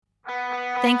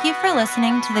Thank you for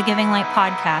listening to the Giving Light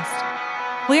podcast.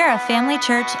 We are a family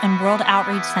church and world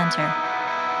outreach center.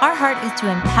 Our heart is to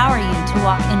empower you to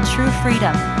walk in true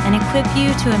freedom and equip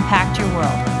you to impact your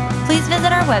world. Please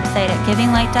visit our website at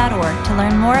givinglight.org to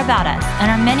learn more about us and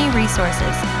our many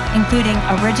resources, including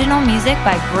original music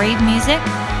by Brave Music,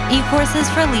 e-courses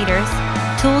for leaders,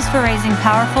 tools for raising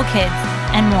powerful kids,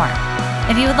 and more.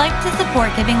 If you would like to support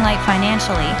Giving Light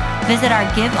financially, visit our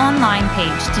Give Online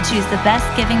page to choose the best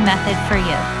giving method for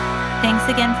you. Thanks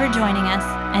again for joining us,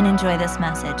 and enjoy this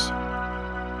message.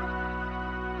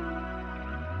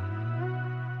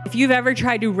 If you've ever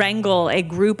tried to wrangle a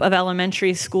group of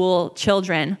elementary school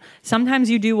children, sometimes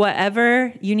you do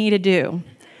whatever you need to do.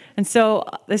 And so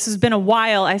this has been a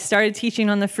while. I started teaching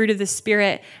on the fruit of the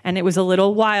Spirit, and it was a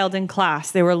little wild in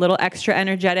class. They were a little extra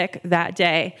energetic that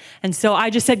day. And so I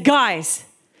just said, guys,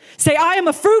 say, I am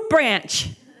a fruit branch.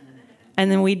 And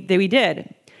then we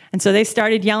did. And so they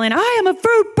started yelling, I am a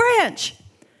fruit branch.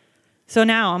 So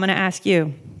now I'm going to ask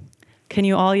you, can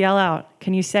you all yell out?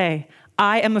 Can you say,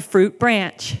 I am a fruit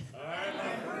branch?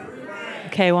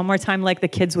 Okay, one more time like the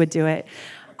kids would do it.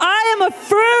 I am a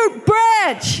fruit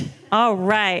branch. All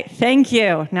right, thank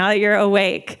you. Now that you're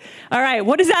awake. All right,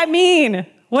 what does that mean?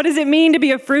 What does it mean to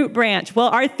be a fruit branch? Well,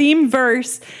 our theme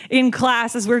verse in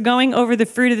class as we're going over the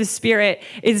fruit of the Spirit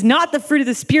is not the fruit of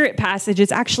the Spirit passage.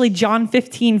 It's actually John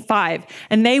 15:5.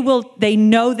 And they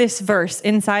know this verse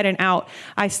inside and out.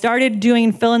 I started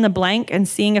doing fill in the blank and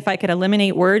seeing if I could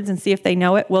eliminate words and see if they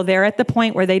know it. Well, they're at the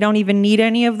point where they don't even need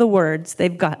any of the words.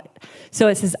 They've got it. So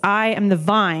it says, I am the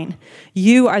vine.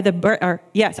 You are the,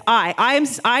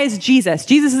 I is Jesus.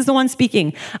 Jesus is the one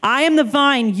speaking. I am the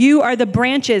vine. You are the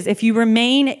branches. If you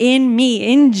remain in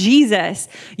me, in Jesus,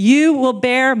 you will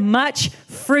bear much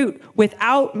fruit.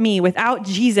 Without me, without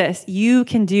Jesus, you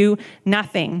can do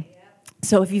nothing.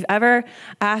 So if you've ever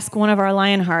asked one of our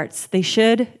Lionhearts, they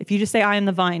should, if you just say, I am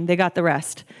the vine, they got the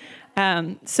rest.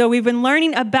 So we've been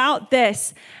learning about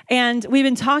this, and we've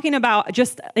been talking about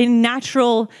just in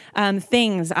natural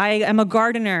things. I am a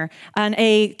gardener, and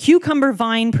a cucumber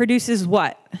vine produces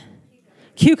what?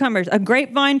 Cucumbers. A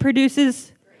grapevine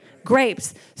produces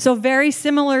grapes. So very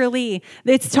similarly,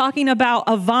 it's talking about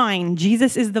a vine.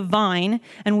 Jesus is the vine,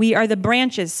 and we are the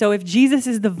branches. So if Jesus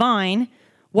is the vine,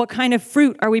 what kind of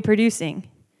fruit are we producing?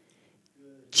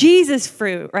 Jesus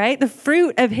fruit, right? The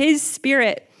fruit of his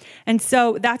Spirit. And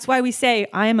so that's why we say,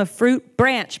 I am a fruit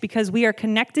branch, because we are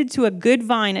connected to a good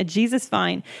vine, a Jesus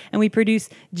vine, and we produce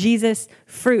Jesus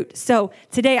fruit. So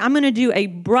today I'm going to do a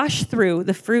brush through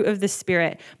the fruit of the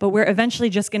Spirit, but we're eventually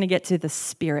just going to get to the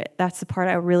Spirit. That's the part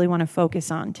I really want to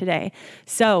focus on today.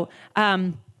 So,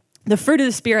 the fruit of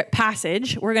the Spirit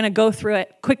passage, we're going to go through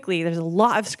it quickly. There's a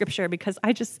lot of scripture because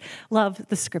I just love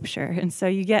the scripture. And so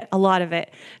you get a lot of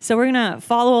it. So we're going to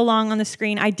follow along on the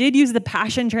screen. I did use the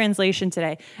Passion Translation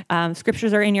today.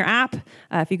 Scriptures are in your app.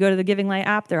 If you go to the Giving Light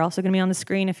app, they're also going to be on the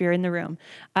screen if you're in the room.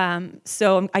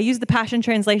 So I used the Passion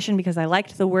Translation because I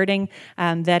liked the wording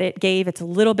that it gave. It's a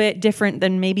little bit different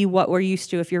than maybe what we're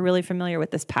used to if you're really familiar with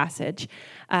this passage.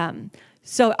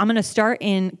 So I'm going to start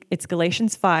it's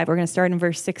Galatians 5. We're going to start in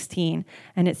verse 16.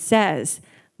 And it says,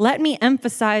 let me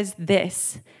emphasize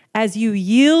this. As you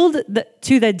yield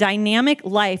to the dynamic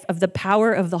life of the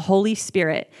power of the Holy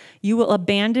Spirit, you will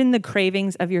abandon the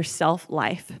cravings of your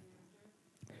self-life.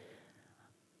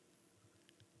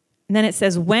 And then it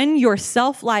says, when your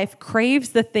self-life craves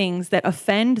the things that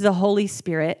offend the Holy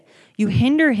Spirit, you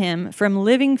hinder him from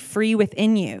living free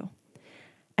within you.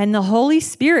 And the Holy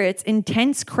Spirit's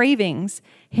intense cravings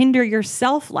hinder your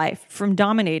self-life from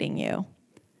dominating you.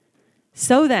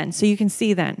 So you can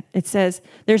see then, it says,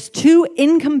 there's two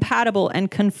incompatible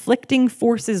and conflicting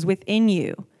forces within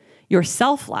you, your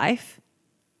self-life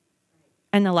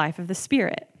and the life of the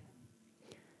Spirit.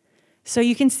 So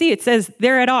you can see it says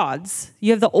they're at odds.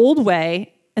 You have the old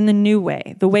way and the new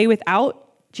way, the way without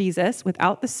Jesus,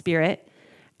 without the Spirit,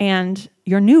 and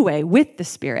your new way with the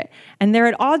Spirit. And they're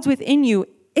at odds within you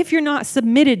if you're not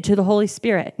submitted to the Holy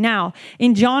Spirit. Now,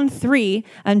 in John 3,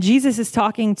 Jesus is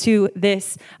talking to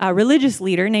this religious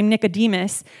leader named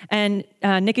Nicodemus, and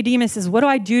Nicodemus says, what do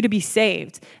I do to be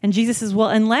saved? And Jesus says, well,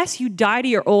 unless you die to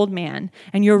your old man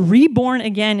and you're reborn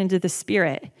again into the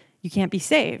Spirit, you can't be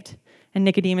saved. And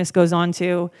Nicodemus goes on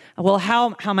to, well,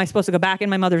 how am I supposed to go back in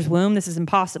my mother's womb? This is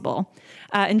impossible.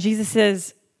 And Jesus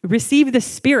says, receive the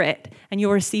Spirit and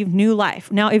you'll receive new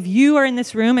life. Now, if you are in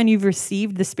this room and you've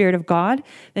received the Spirit of God,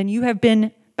 then you have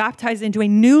been baptized into a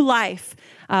new life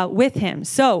with him.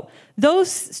 So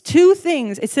those two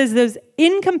things, it says those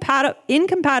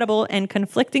incompatible and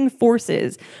conflicting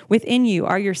forces within you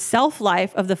are your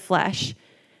self-life of the flesh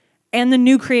and the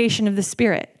new creation of the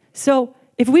Spirit. So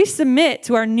if we submit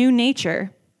to our new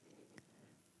nature,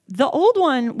 the old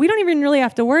one, we don't even really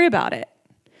have to worry about it.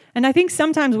 And I think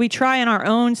sometimes we try in our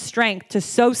own strength to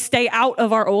stay out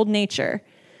of our old nature.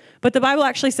 But the Bible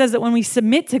actually says that when we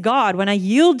submit to God, when I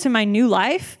yield to my new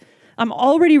life, I'm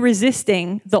already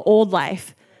resisting the old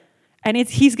life. And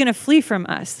he's going to flee from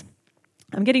us.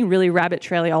 I'm getting really rabbit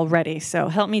traily already, so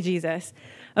help me, Jesus.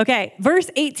 Okay, verse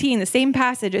 18, the same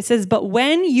passage, it says, "But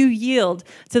when you yield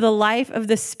to the life of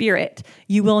the Spirit,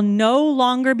 you will no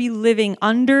longer be living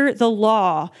under the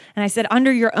law." And I said,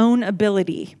 under your own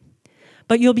ability,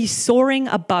 but you'll be soaring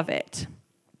above it.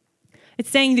 It's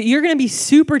saying that you're going to be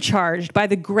supercharged by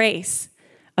the grace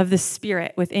of the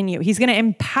Spirit within you. He's going to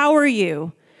empower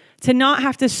you to not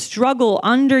have to struggle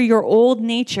under your old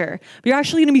nature, but you're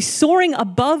actually going to be soaring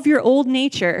above your old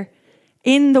nature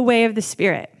in the way of the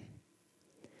Spirit.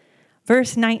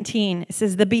 Verse 19, it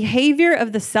says, "The behavior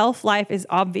of the self-life is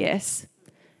obvious."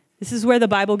 This is where the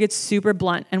Bible gets super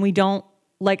blunt, and we don't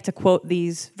like to quote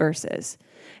these verses.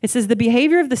 It says, "The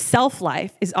behavior of the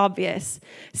self-life is obvious.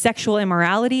 Sexual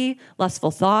immorality,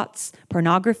 lustful thoughts,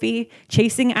 pornography,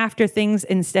 chasing after things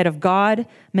instead of God,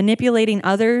 manipulating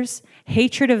others,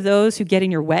 hatred of those who get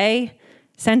in your way,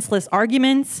 senseless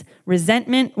arguments,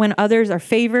 resentment when others are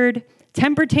favored,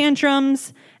 temper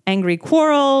tantrums, angry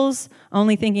quarrels,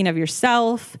 only thinking of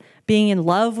yourself, being in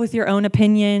love with your own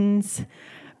opinions,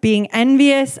 being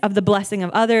envious of the blessing of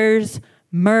others,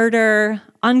 murder,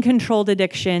 uncontrolled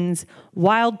addictions,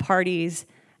 wild parties,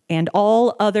 and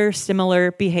all other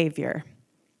similar behavior."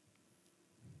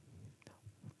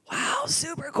 Wow,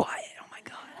 super quiet. Oh my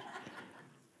God.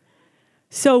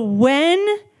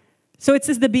 So it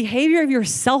says the behavior of your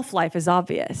self-life is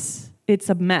obvious. It's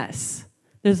a mess.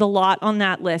 There's a lot on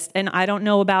that list, and I don't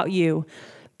know about you,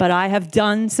 but I have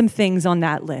done some things on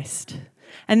that list.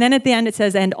 And then at the end it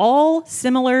says, "and all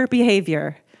similar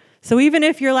behavior." So even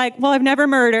if you're like, well, I've never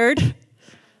murdered,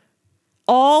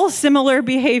 all similar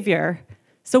behavior.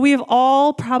 So we have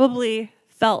all probably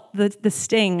felt the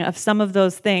sting of some of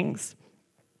those things.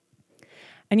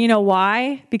 And you know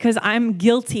why? Because I'm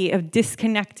guilty of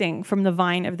disconnecting from the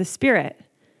vine of the Spirit.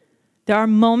 There are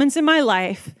moments in my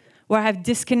life where I've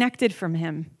disconnected from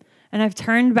him and I've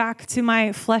turned back to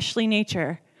my fleshly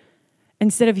nature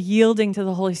instead of yielding to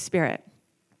the Holy Spirit.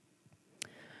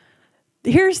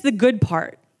 Here's the good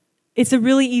part. It's a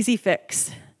really easy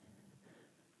fix.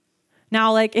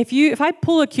 Now, like if I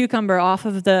pull a cucumber off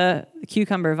of the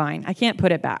cucumber vine, I can't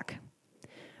put it back.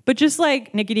 But just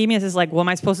like Nicodemus is like, well, am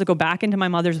I supposed to go back into my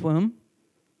mother's womb?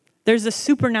 There's a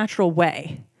supernatural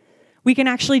way. We can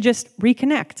actually just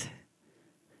reconnect.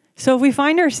 So if we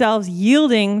find ourselves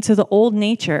yielding to the old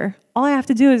nature, all I have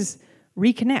to do is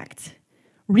reconnect,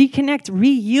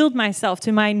 re-yield myself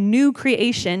to my new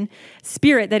creation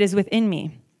spirit that is within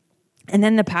me. And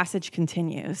then the passage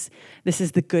continues. This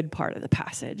is the good part of the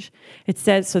passage. It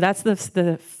says, so that's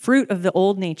the fruit of the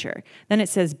old nature. Then it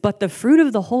says, but the fruit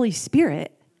of the Holy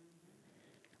Spirit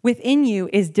within you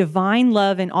is divine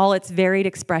love in all its varied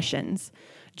expressions,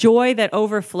 joy that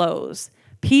overflows,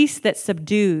 peace that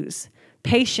subdues,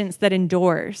 patience that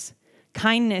endures,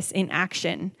 kindness in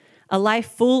action, a life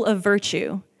full of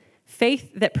virtue,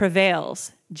 faith that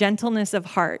prevails, gentleness of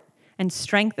heart, and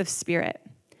strength of spirit.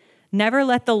 Never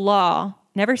set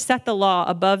the law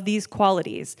above these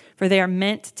qualities, for they are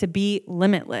meant to be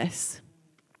limitless.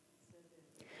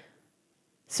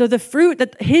 So the fruit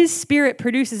that his Spirit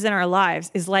produces in our lives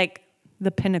is like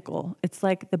the pinnacle. It's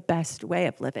like the best way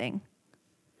of living.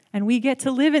 And we get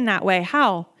to live in that way.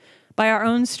 How? By our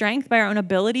own strength, by our own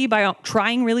ability, by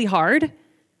trying really hard,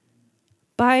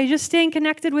 by just staying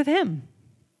connected with him.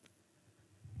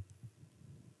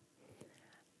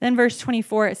 Then verse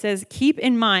 24, it says, keep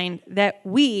in mind that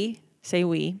we,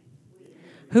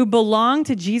 who belong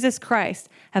to Jesus Christ,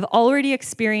 have already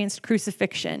experienced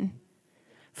crucifixion.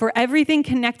 For everything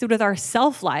connected with our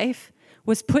self-life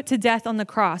was put to death on the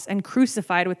cross and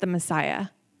crucified with the Messiah.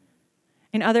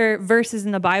 In other verses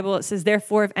in the Bible, it says,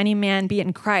 therefore, if any man be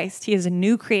in Christ, he is a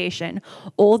new creation.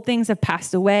 Old things have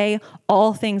passed away.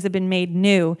 All things have been made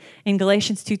new. In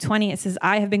Galatians 2:20, it says,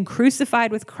 I have been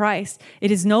crucified with Christ.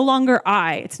 It is no longer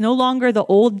I. It's no longer the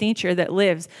old nature that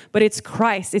lives, but it's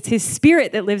Christ. It's his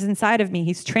Spirit that lives inside of me.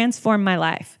 He's transformed my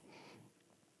life.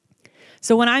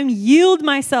 So when I yield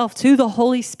myself to the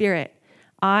Holy Spirit,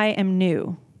 I am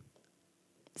new.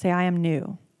 Say, I am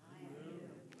new.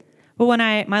 But when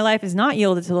my life is not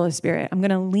yielded to the Holy Spirit, I'm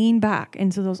going to lean back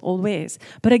into those old ways.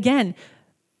 But again,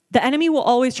 the enemy will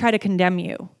always try to condemn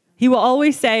you. He will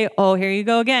always say, oh, here you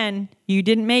go again. You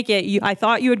didn't make it. I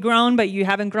thought you had grown, but you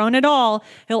haven't grown at all.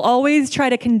 He'll always try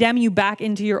to condemn you back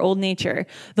into your old nature.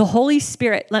 The Holy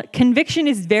Spirit, conviction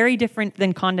is very different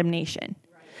than condemnation.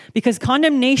 Because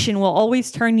condemnation will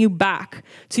always turn you back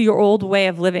to your old way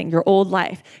of living, your old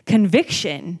life.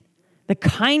 Conviction, the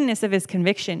kindness of his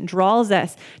conviction, draws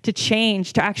us to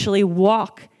change, to actually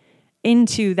walk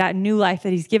into that new life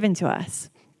that he's given to us.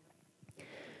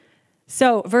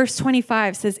 So verse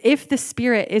 25 says, if the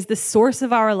Spirit is the source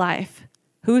of our life,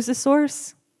 who is the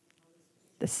source?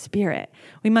 The Spirit.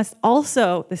 We must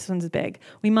also, this one's big,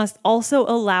 we must also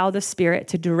allow the Spirit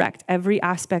to direct every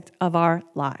aspect of our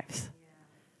lives.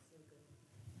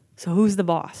 So who's the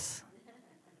boss?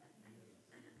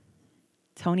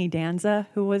 Tony Danza?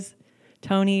 Who was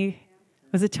Tony?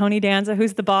 Was it Tony Danza?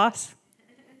 Who's the boss?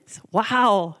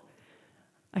 Wow.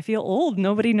 I feel old.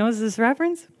 Nobody knows this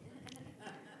reference.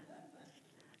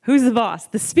 Who's the boss?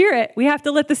 The Spirit. We have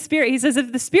to let the Spirit. He says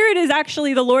if the Spirit is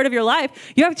actually the Lord of your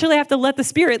life, you actually have to let the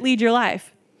Spirit lead your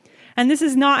life. And this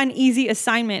is not an easy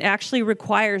assignment. It actually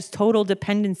requires total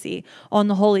dependency on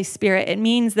the Holy Spirit. It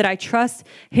means that I trust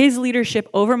his leadership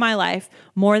over my life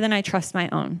more than I trust my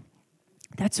own.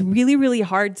 That's really, really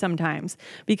hard sometimes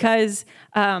because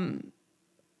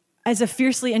as a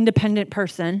fiercely independent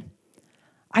person,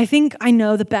 I think I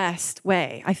know the best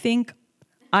way. I think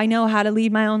I know how to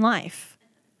lead my own life.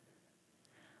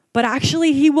 But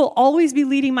actually, he will always be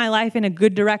leading my life in a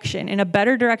good direction, in a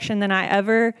better direction than I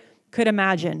ever could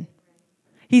imagine.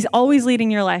 He's always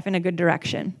leading your life in a good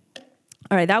direction.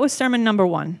 All right, that was sermon number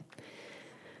 1.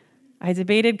 I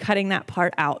debated cutting that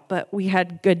part out, but we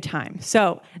had good time.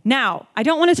 So now, I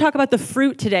don't want to talk about the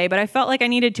fruit today, but I felt like I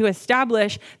needed to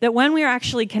establish that when we are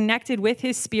actually connected with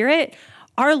his Spirit,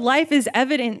 our life is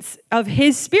evidence of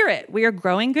his Spirit. We are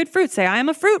growing good fruit. Say, I am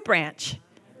a fruit branch.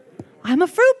 I'm a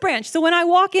fruit branch. So when I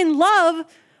walk in love,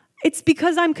 it's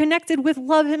because I'm connected with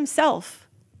love himself.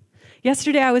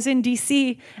 Yesterday I was in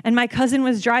DC and my cousin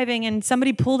was driving and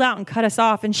somebody pulled out and cut us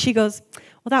off and she goes,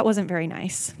 well, that wasn't very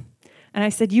nice. And I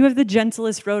said, you have the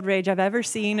gentlest road rage I've ever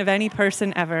seen of any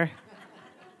person ever.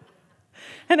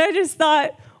 And I just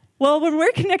thought, well, when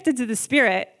we're connected to the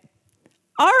Spirit,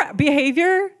 our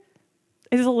behavior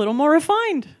is a little more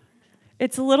refined.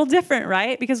 It's a little different,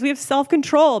 right? Because we have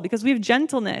self-control, because we have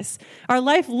gentleness. Our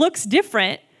life looks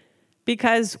different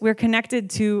because we're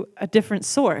connected to a different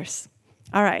source.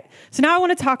 All right. So now I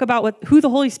want to talk about who the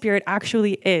Holy Spirit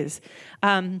actually is.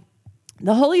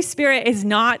 The Holy Spirit is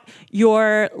not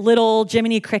your little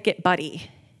Jiminy Cricket buddy.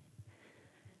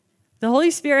 The Holy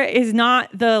Spirit is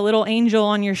not the little angel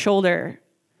on your shoulder.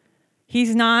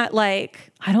 He's not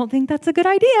like, I don't think that's a good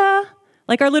idea.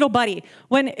 Like our little buddy.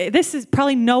 When this is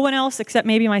probably no one else except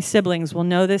maybe my siblings will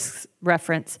know this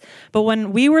reference. But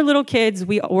when we were little kids,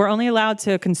 we were only allowed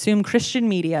to consume Christian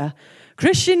media.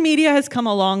 Christian media has come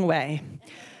a long way.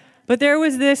 But there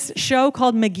was this show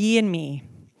called McGee and Me.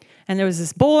 And there was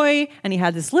this boy, and he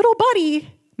had this little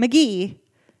buddy, McGee,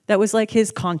 that was like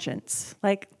his conscience.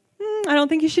 Like, I don't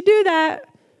think you should do that.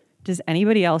 Does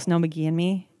anybody else know McGee and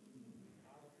Me?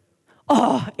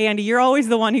 Oh, Andy, you're always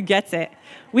the one who gets it.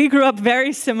 We grew up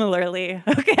very similarly.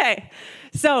 Okay.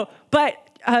 So, but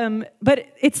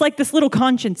it's like this little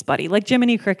conscience buddy, like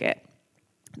Jiminy Cricket.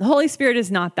 The Holy Spirit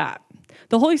is not that.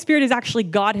 The Holy Spirit is actually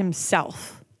God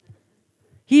himself.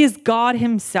 He is God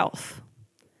himself.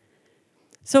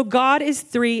 So God is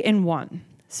 3 in 1.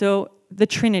 So the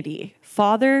Trinity,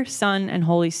 Father, Son, and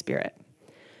Holy Spirit.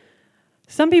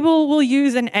 Some people will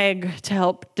use an egg to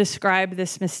help describe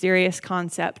this mysterious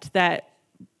concept that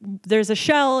there's a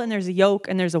shell and there's a yolk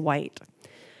and there's a white.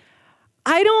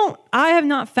 I have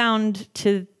not found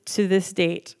to this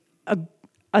date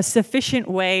a sufficient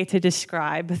way to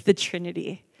describe the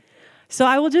Trinity. So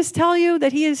I will just tell you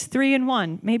that he is 3 in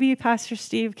 1. Maybe Pastor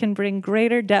Steve can bring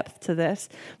greater depth to this,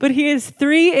 but he is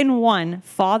 3 in 1,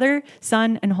 Father,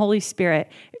 Son, and Holy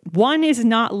Spirit. One is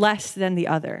not less than the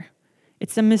other.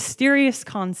 It's a mysterious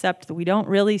concept that we don't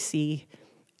really see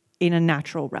in a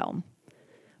natural realm.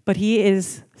 But he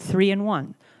is 3 in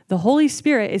 1. The Holy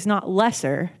Spirit is not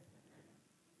lesser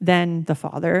than the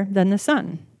Father, than the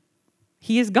Son.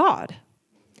 He is God.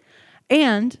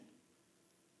 And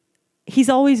he's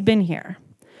always been here.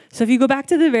 So if you go back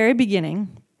to the very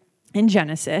beginning in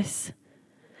Genesis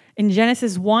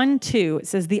 1:2, it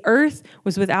says, the earth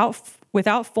was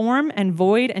without form and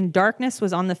void, and darkness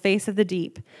was on the face of the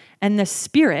deep. And the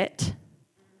Spirit,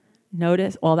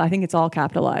 notice, well, I think it's all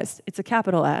capitalized. It's a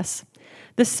capital S.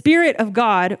 The Spirit of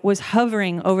God was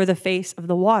hovering over the face of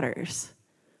the waters.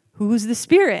 Who's the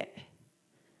Spirit?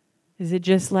 Is it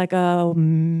just like a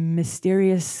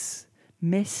mysterious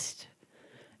mist?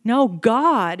 No,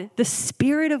 God, the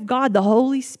Spirit of God, the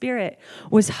Holy Spirit,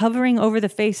 was hovering over the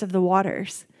face of the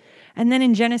waters. And then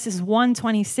in Genesis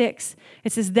 1:26,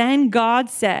 it says, then God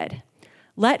said,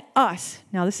 let us,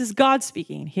 now this is God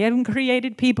speaking. He hadn't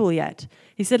created people yet.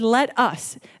 He said, let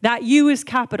us, that you is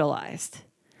capitalized,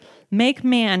 make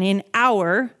man in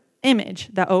our image,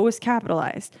 the O is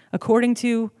capitalized, according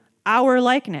to our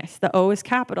likeness, the O is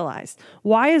capitalized.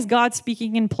 Why is God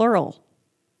speaking in plural?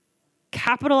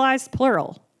 Capitalized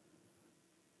plural.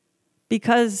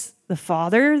 Because the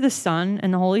Father, the Son,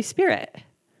 and the Holy Spirit.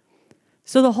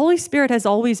 So the Holy Spirit has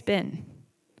always been.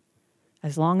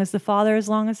 As long as the Father, as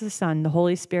long as the Son, the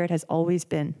Holy Spirit has always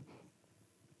been.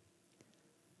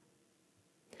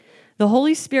 The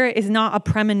Holy Spirit is not a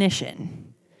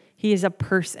premonition. He is a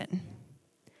person.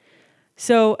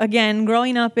 So again,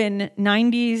 growing up in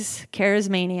 90s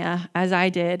charismania, as I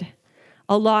did,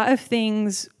 a lot of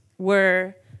things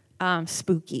were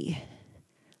spooky.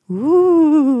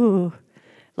 Ooh.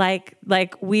 Like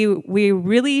we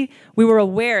were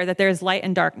aware that there's light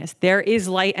and darkness. There is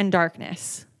light and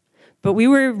darkness. But we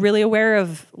were really aware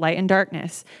of light and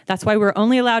darkness. That's why we're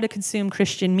only allowed to consume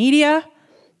Christian media,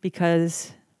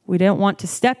 because we didn't want to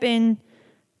step in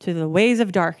to the ways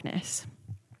of darkness,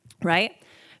 right?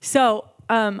 So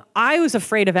I was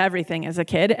afraid of everything as a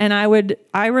kid, and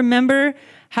I remember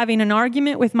having an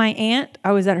argument with my aunt.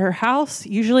 I was at her house.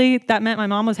 Usually that meant my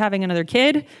mom was having another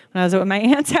kid when I was at my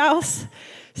aunt's house.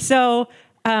 So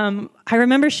I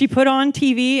remember she put on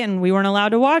TV, and we weren't allowed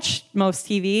to watch most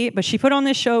TV, but she put on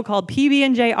this show called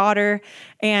PB&J Otter,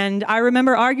 and I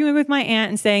remember arguing with my aunt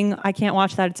and saying, I can't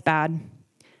watch that, it's bad.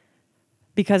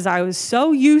 Because I was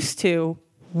so used to,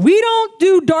 we don't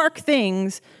do dark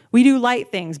things, we do light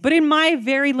things. But in my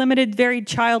very limited, very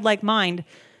childlike mind,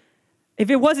 if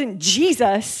it wasn't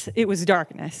Jesus, it was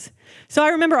darkness. So I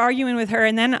remember arguing with her,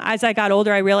 and then as I got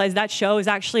older, I realized that show is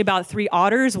actually about 3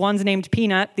 otters. One's named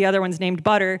Peanut, the other one's named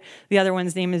Butter, the other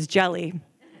one's name is Jelly.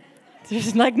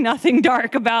 There's nothing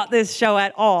dark about this show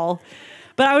at all.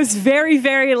 But I was very,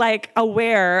 very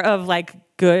aware of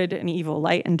good and evil,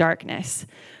 light and darkness.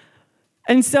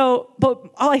 And so, but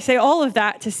I say all of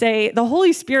that to say the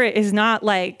Holy Spirit is not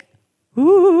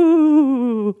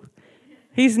ooh.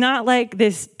 He's not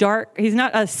this dark, he's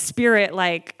not a spirit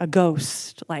like a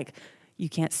ghost. You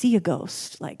can't see a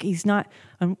ghost. He's not,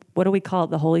 what do we call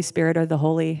it? The Holy Spirit or the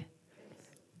Holy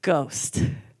Ghost?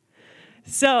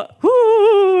 So,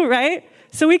 whoo, right?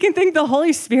 So we can think the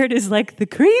Holy Spirit is the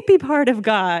creepy part of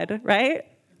God, right?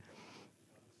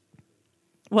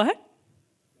 What?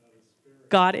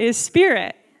 God is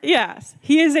spirit. Yes,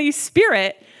 he is a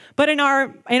spirit. But in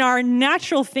our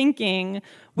natural thinking,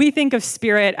 we think of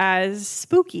spirit as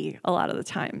spooky a lot of the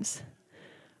times.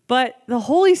 But the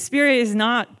Holy Spirit is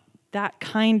not that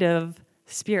kind of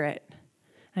spirit.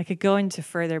 I could go into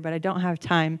further, but I don't have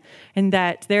time. And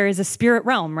that there is a spirit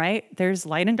realm, right? There's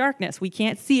light and darkness. We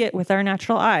can't see it with our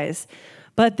natural eyes.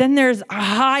 But then there's a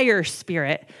higher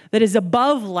spirit that is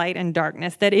above light and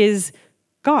darkness, that is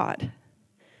God.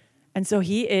 And so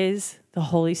he is the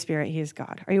Holy Spirit. He is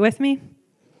God. Are you with me?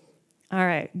 All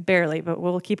right, barely, but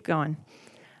we'll keep going.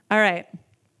 All right.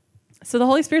 So the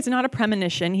Holy Spirit's not a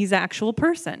premonition. He's an actual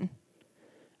person.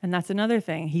 And that's another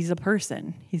thing. He's a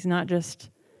person. He's not just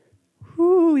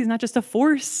a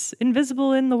force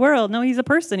invisible in the world. No, he's a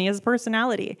person. He has a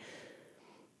personality.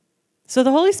 So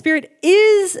the Holy Spirit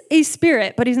is a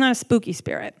spirit, but he's not a spooky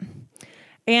spirit.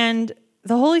 And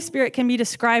the Holy Spirit can be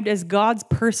described as God's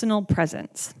personal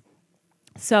presence.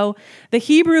 So the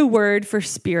Hebrew word for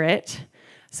spirit,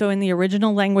 so in the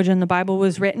original language when the Bible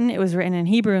was written, it was written in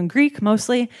Hebrew and Greek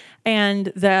mostly, and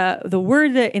the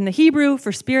word that in the Hebrew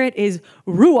for spirit is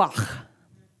ruach.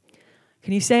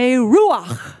 Can you say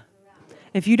ruach?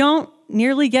 If you don't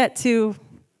nearly get to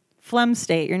phlegm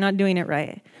state, you're not doing it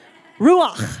right.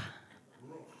 Ruach.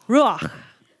 Ruach.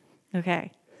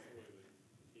 Okay.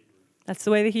 That's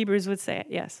the way the Hebrews would say it,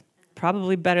 yes.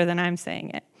 Probably better than I'm saying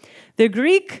it. The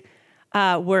Greek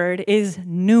word is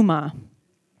pneuma.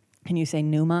 Can you say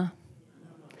pneuma?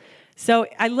 So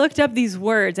I looked up these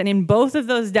words, and in both of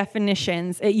those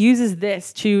definitions, it uses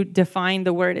this to define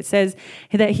the word. It says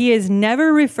that he is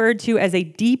never referred to as a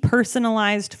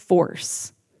depersonalized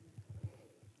force.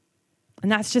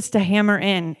 And that's just to hammer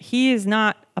in. He is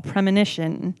not a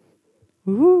premonition.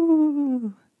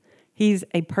 Ooh. He's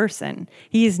a person.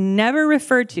 He is never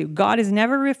referred to, God is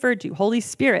never referred to, Holy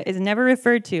Spirit is never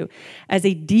referred to as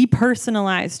a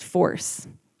depersonalized force.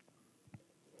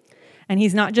 And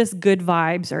he's not just good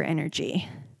vibes or energy.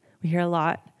 We hear a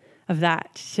lot of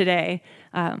that today,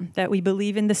 that we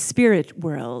believe in the spirit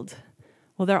world.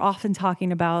 Well, they're often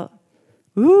talking about,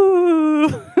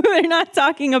 they're not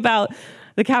talking about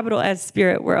the capital S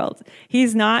spirit world.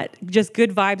 He's not just good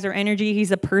vibes or energy.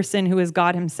 He's a person who is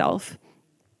God himself.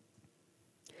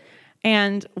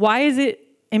 And why is it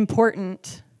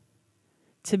important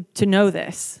to know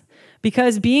this?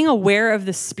 Because being aware of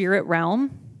the spirit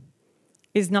realm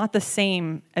is not the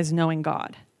same as knowing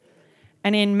God.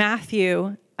 And in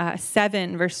Matthew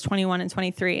 7, verse 21 and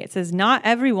 23, it says, "Not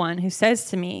everyone who says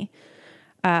to me,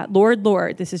 Lord,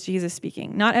 Lord," this is Jesus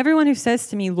speaking, "not everyone who says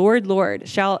to me, Lord, Lord,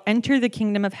 shall enter the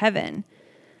kingdom of heaven,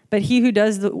 but he who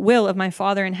does the will of my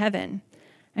Father in heaven."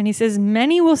 And he says,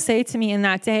 "Many will say to me in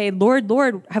that day, Lord,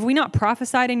 Lord, have we not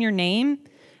prophesied in your name?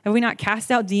 Have we not cast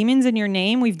out demons in your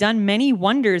name? We've done many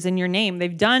wonders in your name."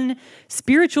 They've done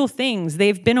spiritual things.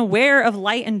 They've been aware of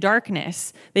light and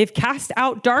darkness. They've cast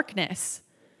out darkness.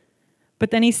 But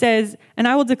then he says, "And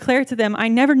I will declare to them, I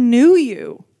never knew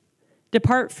you.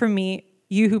 Depart from me,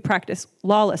 you who practice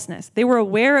lawlessness." They were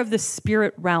aware of the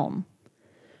spirit realm,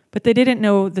 but they didn't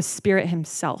know the Spirit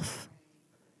himself.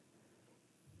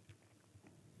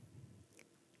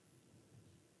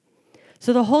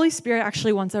 So the Holy Spirit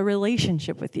actually wants a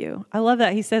relationship with you. I love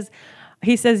that. He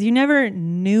says, "You never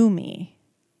knew me.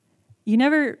 You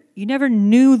never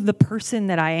knew the person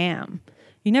that I am.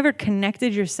 You never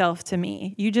connected yourself to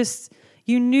me.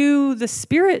 You knew the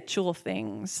spiritual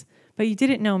things, but you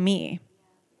didn't know me."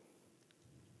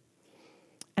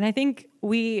 And I think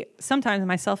we sometimes,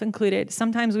 myself included,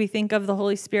 sometimes we think of the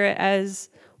Holy Spirit as,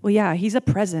 well, yeah, he's a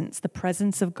presence, the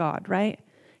presence of God, right?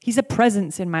 He's a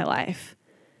presence in my life.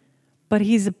 But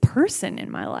he's a person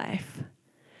in my life.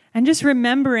 And just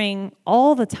remembering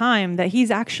all the time that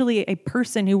he's actually a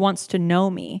person who wants to know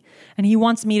me, and he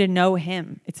wants me to know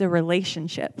him. It's a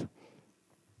relationship.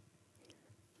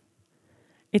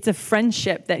 It's a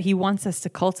friendship that he wants us to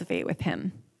cultivate with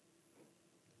him.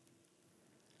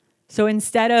 So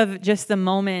instead of just the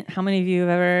moment, how many of you have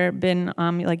ever been,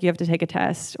 like you have to take a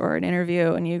test or an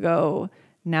interview and you go,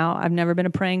 now I've never been a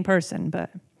praying person,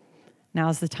 but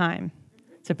now's the time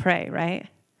to pray, right?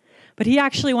 But he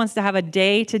actually wants to have a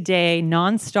day-to-day,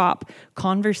 nonstop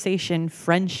conversation,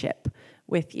 friendship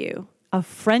with you, a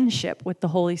friendship with the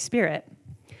Holy Spirit.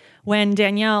 When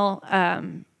Danielle,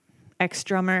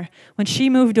 ex-drummer, when she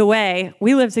moved away,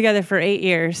 we lived together for 8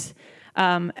 years,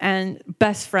 and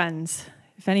best friends.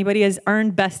 If anybody has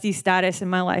earned bestie status in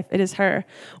my life, it is her.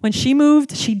 When she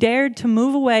moved, she dared to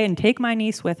move away and take my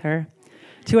niece with her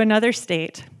to another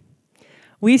state.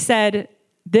 We said,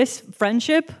 this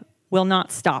friendship will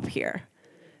not stop here.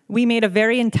 We made a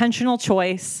very intentional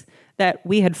choice that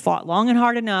we had fought long and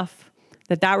hard enough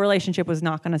that relationship was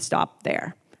not going to stop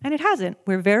there. And it hasn't.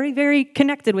 We're very, very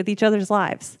connected with each other's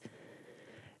lives.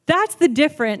 That's the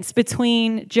difference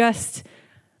between just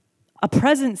a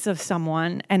presence of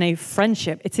someone and a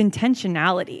friendship. It's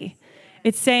intentionality.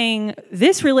 It's saying,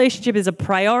 this relationship is a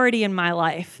priority in my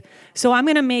life, so I'm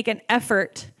going to make an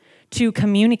effort to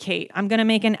communicate. I'm going to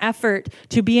make an effort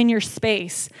to be in your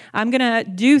space. I'm going to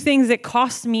do things that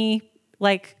cost me,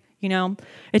 like,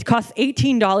 it costs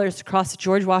 $18 to cross the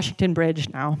George Washington Bridge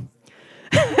now.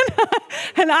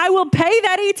 And I will pay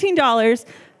that $18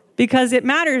 because it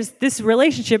matters. This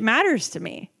relationship matters to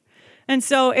me. And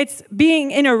so it's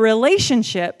being in a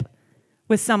relationship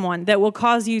with someone that will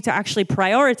cause you to actually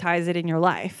prioritize it in your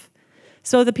life.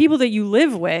 So the people that you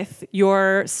live with,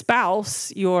 your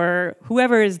spouse, your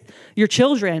whoever is your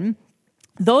children,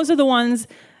 those are the ones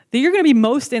that you're going to be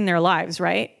most in their lives,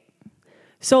 right?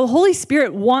 So the Holy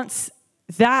Spirit wants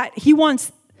that. He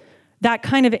wants that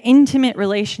kind of intimate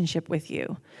relationship with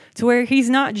you, to where he's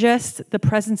not just the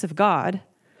presence of God.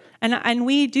 And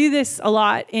we do this a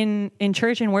lot in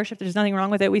church and worship. There's nothing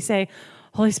wrong with it. We say,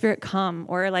 Holy Spirit, come,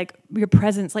 or like your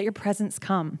presence, let your presence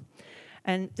come.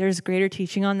 And there's greater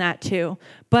teaching on that too.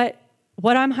 But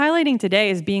what I'm highlighting today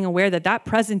is being aware that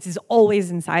presence is always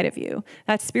inside of you.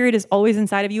 That spirit is always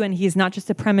inside of you, and he's not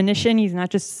just a premonition. He's not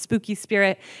just a spooky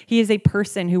spirit. He is a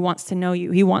person who wants to know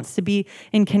you. He wants to be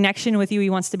in connection with you.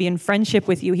 He wants to be in friendship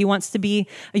with you. He wants to be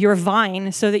your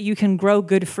vine so that you can grow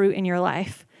good fruit in your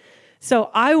life.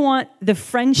 So I want the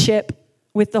friendship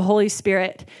with the Holy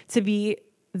Spirit to be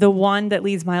the one that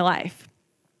leads my life.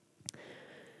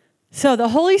 So the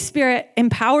Holy Spirit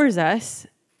empowers us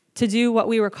to do what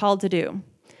we were called to do.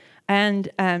 And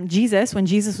Jesus, when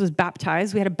Jesus was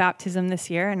baptized, we had a baptism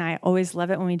this year, and I always love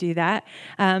it when we do that.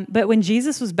 But when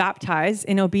Jesus was baptized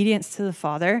in obedience to the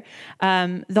Father,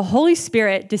 the Holy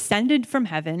Spirit descended from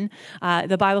heaven,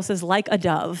 the Bible says, like a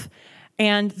dove.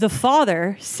 And the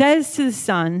Father says to the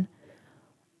Son,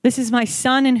 This is my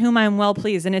son in whom I am well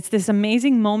pleased. And it's this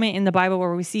amazing moment in the Bible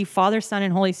where we see Father, Son,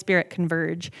 and Holy Spirit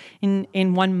converge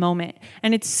in one moment.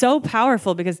 And it's so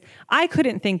powerful because I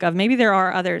couldn't think of, maybe there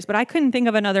are others, but I couldn't think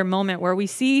of another moment where we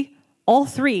see all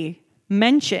three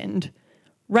mentioned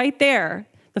right there,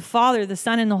 the Father, the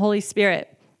Son, and the Holy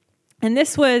Spirit. And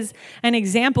this was an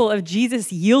example of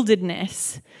Jesus'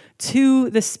 yieldedness to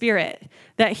the Spirit,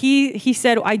 that he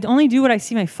said, I only do what I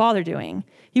see my Father doing.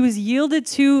 He was yielded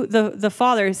to the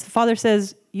Father. His Father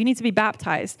says, you need to be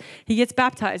baptized. He gets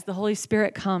baptized. The Holy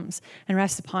Spirit comes and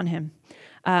rests upon him.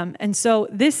 And so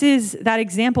this is that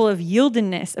example of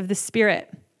yieldedness of the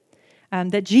Spirit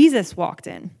that Jesus walked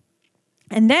in.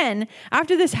 And then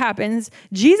after this happens,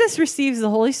 Jesus receives the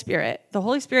Holy Spirit. The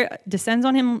Holy Spirit descends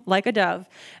on him like a dove.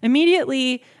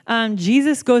 Immediately,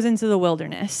 Jesus goes into the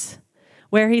wilderness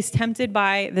where he's tempted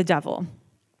by the devil.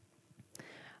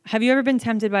 Have you ever been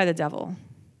tempted by the devil?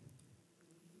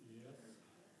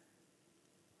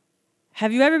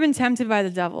 Have you ever been tempted by the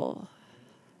devil?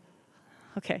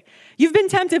 Okay. You've been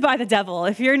tempted by the devil.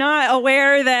 If you're not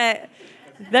aware that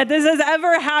this has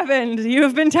ever happened, you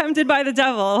have been tempted by the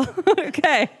devil.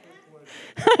 Okay.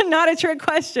 Not a trick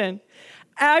question.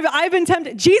 I've been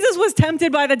tempted. Jesus was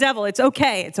tempted by the devil. It's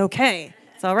okay. It's okay.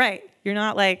 It's all right. You're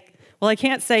not like, well, I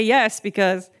can't say yes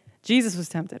because Jesus was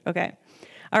tempted. Okay.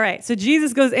 All right. So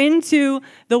Jesus goes into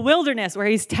the wilderness where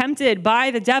he's tempted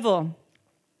by the devil.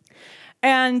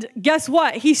 And guess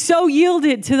what? He's so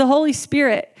yielded to the Holy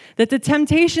Spirit that the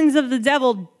temptations of the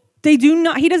devil, he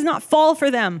does not fall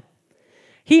for them.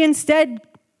 He instead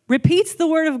repeats the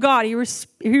word of God. He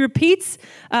repeats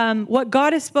what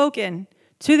God has spoken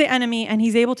to the enemy, and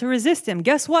he's able to resist him.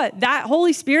 Guess what? That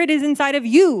Holy Spirit is inside of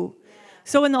you.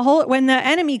 So when the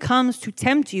enemy comes to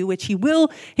tempt you, which he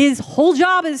will, his whole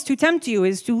job is to tempt you,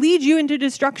 is to lead you into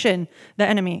destruction, the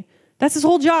enemy. That's his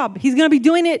whole job. He's going to be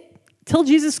doing it till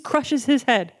Jesus crushes his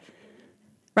head,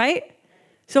 right?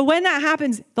 So when that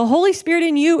happens, the Holy Spirit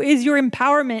in you is your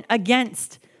empowerment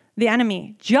against the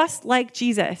enemy, just like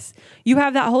Jesus. You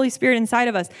have that Holy Spirit inside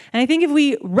of us. And I think if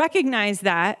we recognize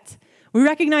that, we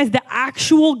recognize the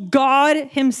actual God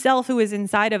himself who is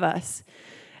inside of us,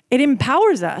 it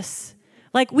empowers us.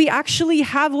 Like we actually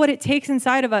have what it takes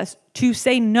inside of us to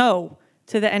say no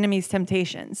to the enemy's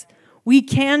temptations. We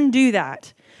can do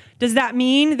that. Does that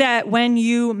mean that when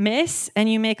you miss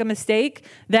and you make a mistake,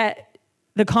 that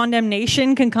the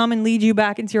condemnation can come and lead you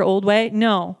back into your old way?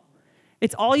 No.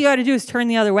 It's all you got to do is turn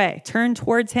the other way. Turn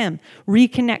towards him.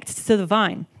 Reconnect to the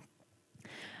vine.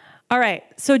 All right.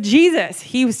 So Jesus,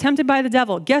 he was tempted by the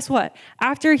devil. Guess what?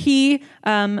 After he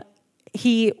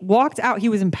walked out, he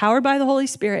was empowered by the Holy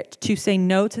Spirit to say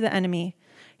no to the enemy.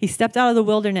 He stepped out of the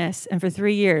wilderness, and for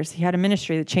 3 years, he had a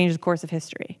ministry that changed the course of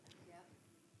history.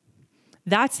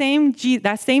 That same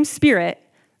spirit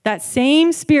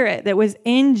that was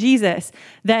in Jesus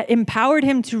that empowered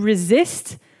him to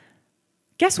resist.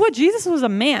 Guess what? Jesus was a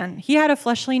man. He had a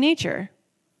fleshly nature.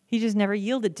 He just never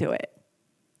yielded to it.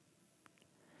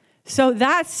 So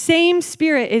that same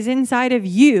spirit is inside of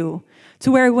you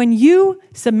to where when you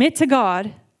submit to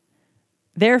God,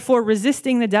 therefore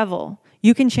resisting the devil,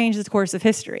 you can change the course of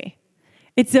history.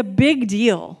 It's a big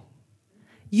deal.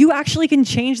 You actually can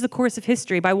change the course of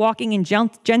history by walking in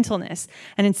gentleness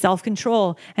and in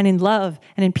self-control and in love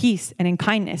and in peace and in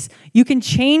kindness. You can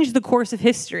change the course of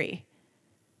history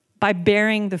by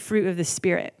bearing the fruit of the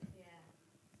Spirit. Yeah.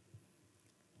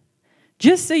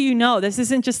 Just so you know, this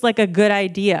isn't just like a good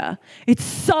idea. It's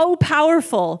so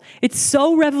powerful. It's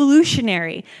so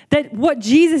revolutionary that what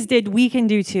Jesus did, we can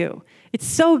do too. It's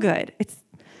so good.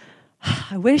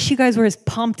 I wish you guys were as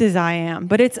pumped as I am,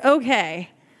 but it's okay.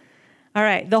 All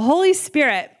right, the Holy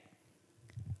Spirit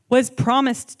was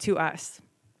promised to us.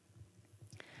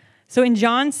 So in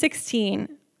John 16,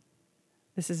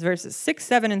 this is verses 6,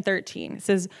 7, and 13. It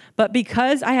says, but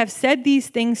because I have said these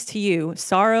things to you,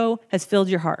 sorrow has filled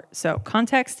your heart. So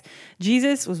context,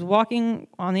 Jesus was walking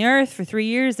on the earth for 3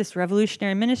 years, this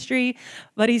revolutionary ministry,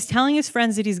 but he's telling his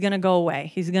friends that he's going to go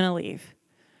away. He's going to leave.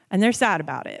 And they're sad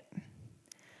about it.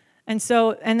 And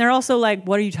they're also like,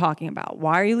 what are you talking about?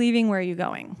 Why are you leaving? Where are you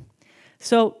going?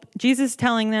 So Jesus is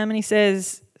telling them, and he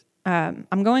says,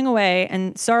 I'm going away,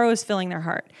 and sorrow is filling their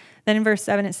heart. Then in verse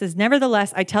 7, it says,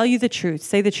 nevertheless, I tell you the truth.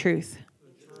 Say the truth.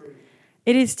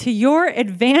 It is to your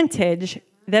advantage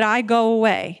that I go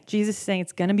away. Jesus is saying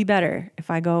it's going to be better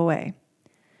if I go away.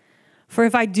 For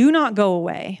if I do not go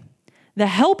away, the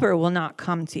helper will not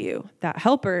come to you. That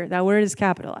helper, that word is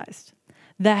capitalized.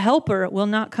 The helper will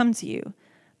not come to you.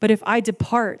 But if I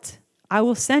depart, I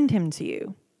will send him to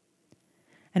you.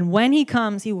 And when he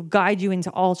comes, he will guide you into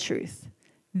all truth.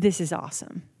 This is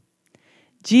awesome.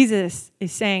 Jesus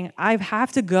is saying, I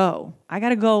have to go. I got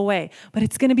to go away, but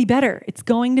it's going to be better. It's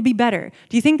going to be better.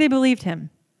 Do you think they believed him?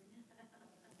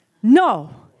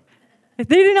 No. They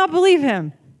did not believe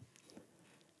him.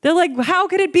 They're like, how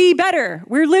could it be better?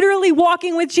 We're literally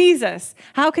walking with Jesus.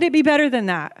 How could it be better than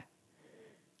that?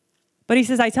 But he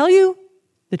says, I tell you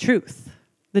the truth.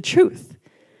 The truth.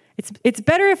 It's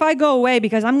better if I go away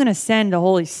because I'm going to send the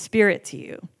Holy Spirit to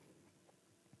you.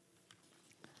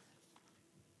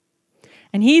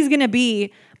 And he's going to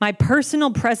be my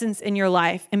personal presence in your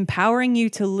life, empowering you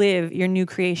to live your new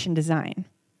creation design.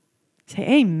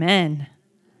 Say amen.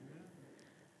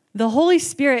 The Holy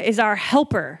Spirit is our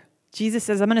helper. Jesus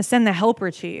says, I'm going to send the helper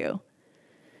to you.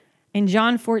 In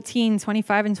John 14,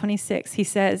 25 and 26, he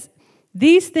says,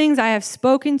 these things I have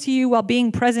spoken to you while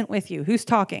being present with you. Who's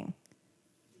talking?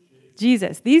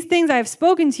 Jesus. These things I have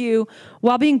spoken to you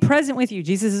while being present with you.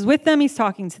 Jesus is with them. He's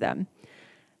talking to them.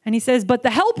 And he says, but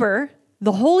the helper,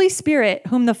 the Holy Spirit,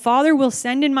 whom the Father will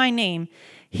send in my name,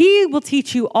 he will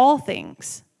teach you all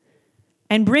things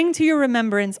and bring to your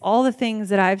remembrance all the things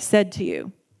that I've said to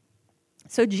you.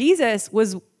 So Jesus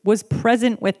was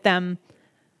present with them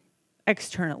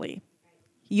externally.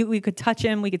 We could touch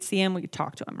him, we could see him, we could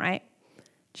talk to him, right?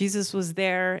 Jesus was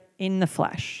there in the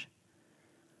flesh.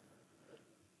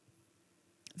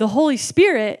 The Holy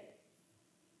Spirit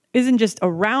isn't just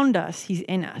around us, he's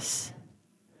in us.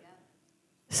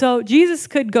 So Jesus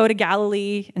could go to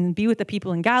Galilee and be with the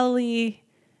people in Galilee,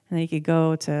 and they could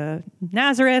go to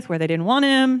Nazareth where they didn't want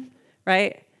him,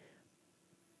 right?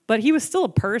 But he was still a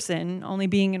person, only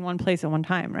being in one place at one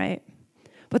time, right?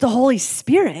 But the Holy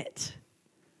Spirit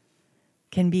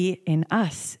can be in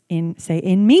us, in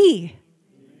me.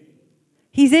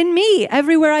 He's in me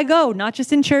everywhere I go, not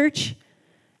just in church,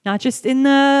 not just in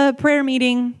the prayer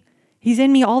meeting. He's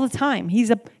in me all the time. He's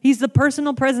the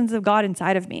personal presence of God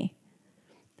inside of me.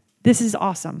 This is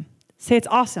awesome. Say it's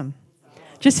awesome.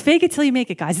 Just fake it till you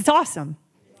make it, guys. It's awesome.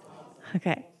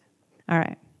 Okay. All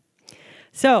right.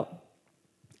 So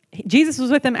Jesus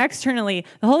was with them externally.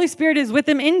 The Holy Spirit is with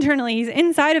them internally. He's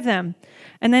inside of them.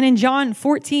 And then in John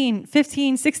 14,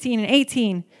 15, 16, and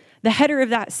 18, the header of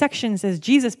that section says,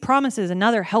 Jesus promises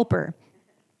another helper.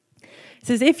 It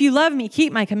says, if you love me,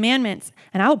 keep my commandments,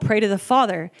 and I will pray to the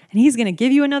Father, and he's going to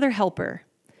give you another helper,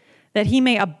 that he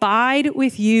may abide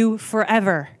with you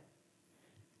forever.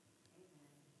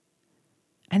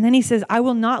 And then he says, I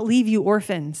will not leave you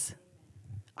orphans.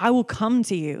 I will come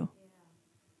to you.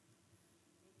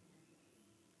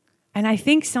 And I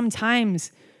think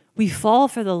sometimes we fall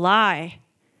for the lie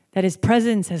that his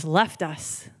presence has left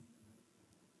us.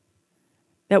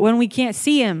 That when we can't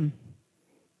see him,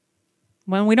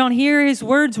 when we don't hear his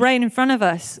words right in front of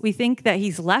us, we think that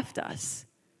he's left us.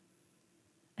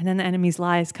 And then the enemy's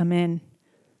lies come in.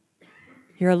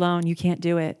 You're alone. You can't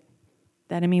do it.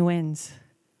 The enemy wins.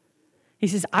 He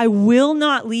says, I will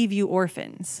not leave you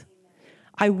orphans.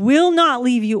 I will not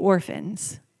leave you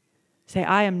orphans. Say,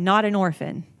 I am not an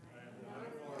orphan.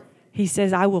 He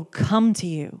says, I will come to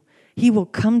you. He will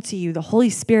come to you. The Holy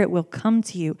Spirit will come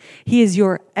to you. He is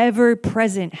your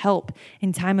ever-present help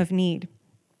in time of need.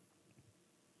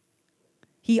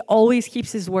 He always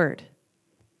keeps his word.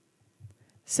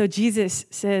 So Jesus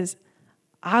says,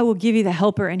 I will give you the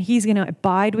helper, and he's going to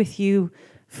abide with you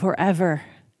forever.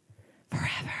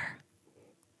 Forever.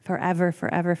 Forever,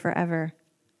 forever, forever.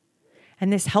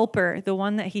 And this helper, the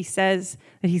one that he says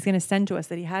that he's going to send to us,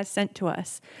 that he has sent to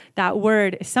us, that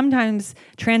word is sometimes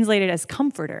translated as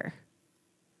comforter.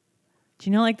 Do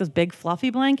you know like those big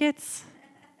fluffy blankets?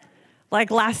 Like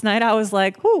last night I was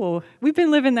like, ooh, we've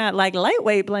been living that like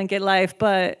lightweight blanket life,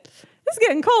 but it's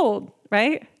getting cold,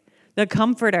 right? The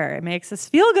comforter, it makes us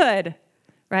feel good,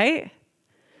 right?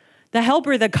 The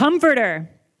helper, the comforter,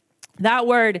 that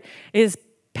word is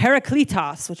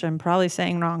parakletos, which I'm probably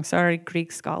saying wrong. Sorry,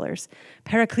 Greek scholars.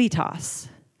 Parakletos.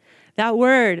 That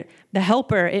word, the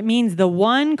helper, it means the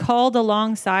one called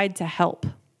alongside to help.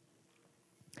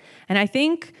 And I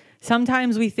think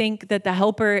sometimes we think that the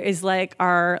helper is like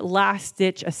our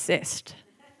last-ditch assist.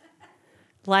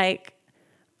 Like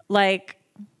we're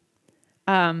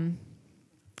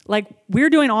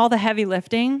doing all the heavy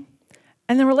lifting,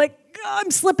 and then we're like, oh, I'm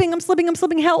slipping,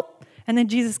 help. And then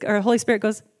Jesus or Holy Spirit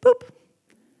goes, boop,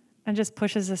 and just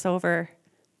pushes us over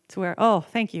to where, oh,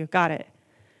 thank you, got it.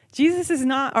 Jesus is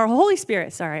not, or Holy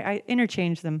Spirit, sorry, I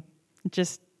interchange them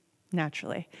just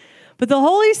naturally. But the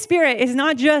Holy Spirit is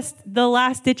not just the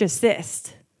last-ditch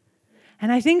assist.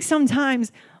 And I think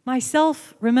sometimes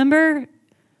myself, remember,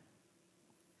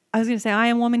 I was going to say, I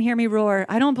am woman, hear me roar.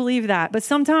 I don't believe that. But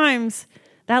sometimes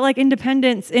that like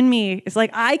independence in me is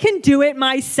like, I can do it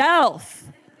myself.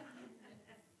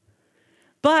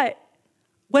 But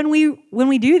when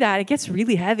we do that, it gets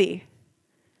really heavy.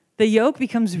 The yoke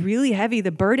becomes really heavy.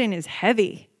 The burden is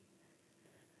heavy.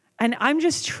 And I'm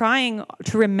just trying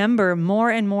to remember more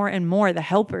and more and more, the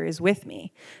helper is with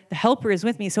me. The helper is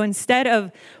with me. So instead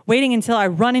of waiting until I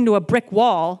run into a brick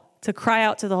wall to cry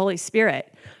out to the Holy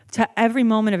Spirit, to every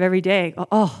moment of every day,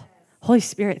 oh, Holy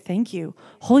Spirit, thank you.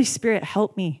 Holy Spirit,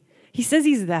 help me. He says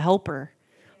he's the helper.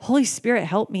 Holy Spirit,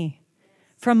 help me.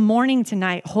 From morning to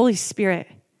night, Holy Spirit,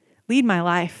 lead my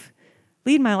life.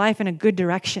 Lead my life in a good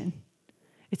direction.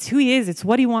 It's who he is. It's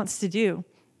what he wants to do.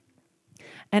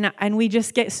 And we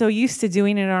just get so used to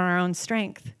doing it on our own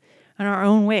strength, on our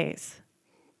own ways,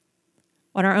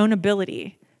 on our own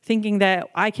ability, thinking that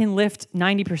I can lift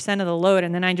 90% of the load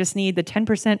and then I just need the 10%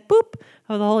 boop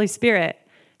of the Holy Spirit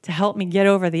to help me get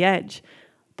over the edge.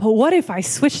 But what if I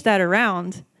switch that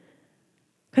around?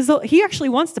 Because he actually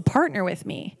wants to partner with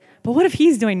me. But what if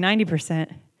he's doing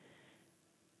 90%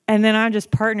 and then I'm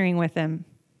just partnering with him?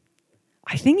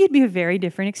 I think it'd be a very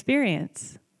different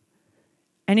experience.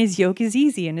 And his yoke is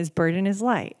easy and his burden is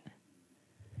light.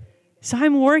 So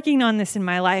I'm working on this in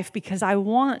my life because I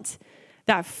want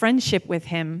that friendship with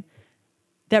him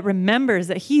that remembers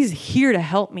that he's here to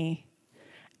help me.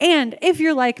 And if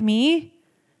you're like me,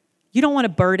 you don't want to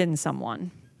burden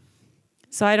someone.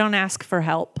 So I don't ask for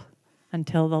help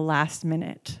until the last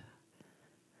minute.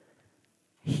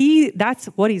 He's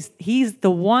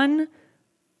the one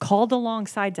called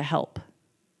alongside to help.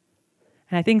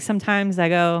 And I think sometimes I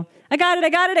go, I got it, I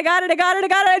don't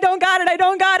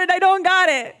got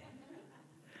it.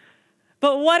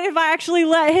 But what if I actually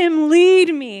let him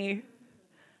lead me?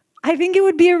 I think it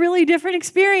would be a really different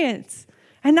experience.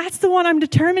 And that's the one I'm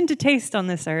determined to taste on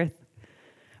this earth.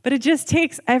 But it just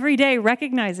takes every day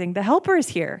recognizing the helper is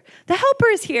here. The helper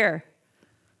is here.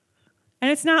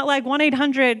 And it's not like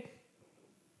 1-800,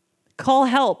 call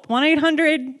help.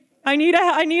 1-800, I need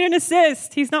an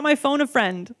assist. He's not my phone a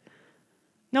friend.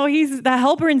 No, he's the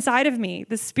helper inside of me,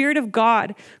 the Spirit of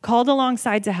God called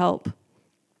alongside to help.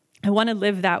 I want to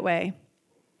live that way.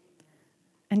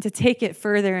 And to take it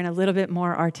further and a little bit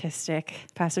more artistic.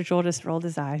 Pastor Joel just rolled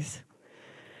his eyes.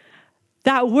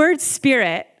 That word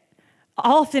spirit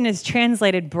often is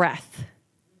translated breath.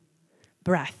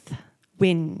 Breath,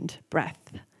 wind,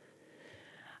 breath.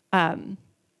 And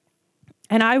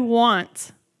I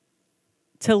want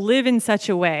to live in such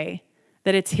a way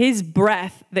that it's his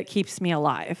breath that keeps me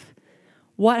alive.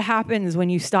 What happens when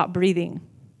you stop breathing?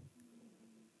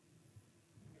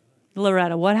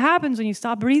 Loretta, what happens when you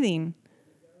stop breathing?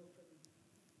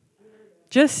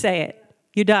 Just say it.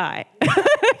 You die.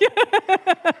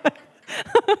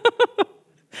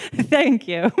 Thank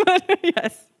you.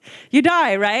 Yes. You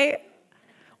die, right?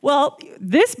 Well,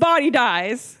 this body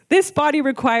dies. This body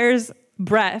requires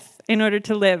breath in order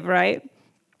to live, right?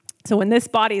 So when this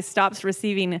body stops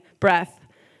receiving breath,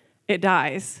 it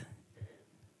dies.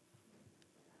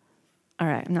 All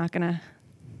right, I'm not going to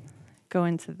go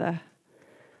into the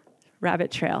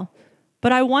rabbit trail.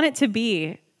 But I want it to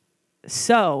be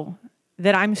so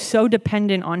that I'm so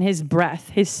dependent on his breath,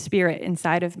 his spirit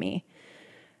inside of me,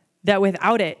 that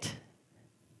without it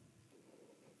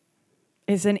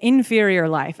is an inferior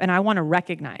life. And I want to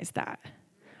recognize that.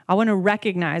 I want to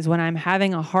recognize when I'm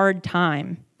having a hard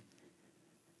time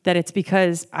that it's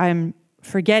because I'm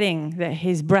forgetting that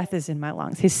his breath is in my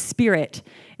lungs. His spirit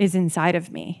is inside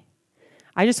of me.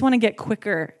 I just want to get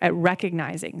quicker at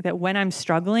recognizing that when I'm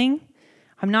struggling,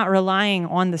 I'm not relying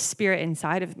on the spirit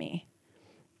inside of me.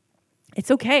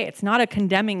 It's okay. It's not a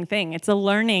condemning thing. It's a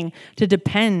learning to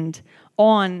depend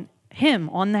on him,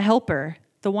 on the helper,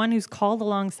 the one who's called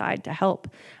alongside to help.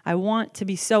 I want to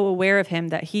be so aware of him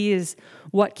that he is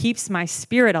what keeps my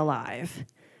spirit alive,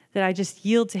 that I just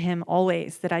yield to him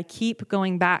always, that I keep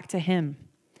going back to him.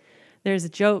 There's a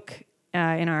joke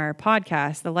in our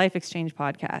podcast, the Life Exchange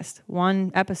podcast.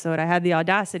 One episode, I had the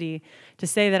audacity to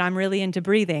say that I'm really into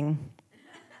breathing.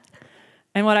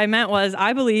 And what I meant was,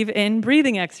 I believe in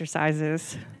breathing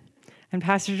exercises. And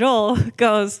Pastor Joel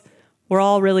goes, we're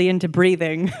all really into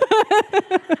breathing.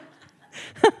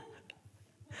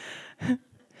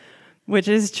 Which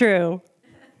is true.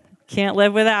 Can't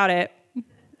live without it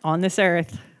on this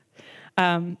earth.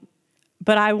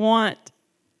 But I want,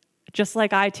 just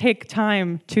like I take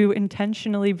time to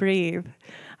intentionally breathe,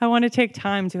 I want to take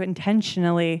time to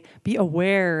intentionally be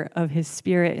aware of his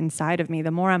spirit inside of me.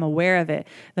 The more I'm aware of it,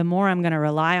 the more I'm going to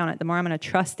rely on it, the more I'm going to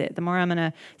trust it, the more I'm going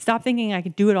to stop thinking I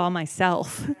could do it all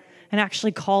myself and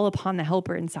actually call upon the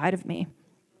helper inside of me.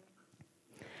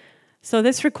 So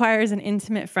this requires an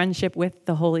intimate friendship with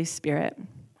the Holy Spirit.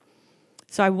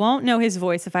 So I won't know his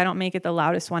voice if I don't make it the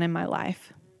loudest one in my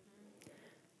life.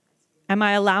 Am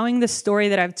I allowing the story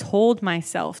that I've told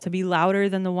myself to be louder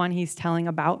than the one he's telling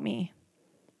about me?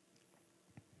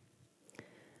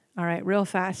 All right, real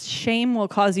fast. Shame will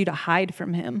cause you to hide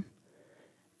from him.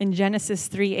 In Genesis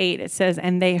 3:8, it says,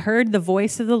 and they heard the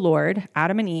voice of the Lord,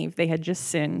 Adam and Eve, they had just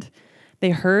sinned. They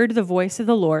heard the voice of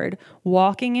the Lord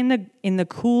walking in the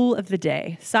cool of the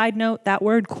day. Side note, that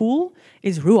word cool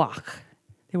is ruach.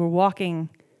 They were walking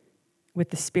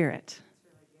with the Spirit.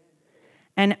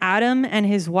 And Adam and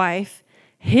his wife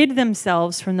hid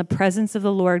themselves from the presence of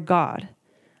the Lord God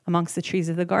amongst the trees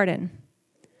of the garden.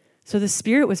 So the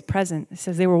Spirit was present. It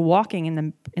says they were walking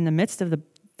in the midst of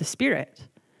the Spirit.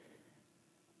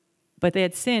 But they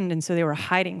had sinned, and so they were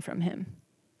hiding from him.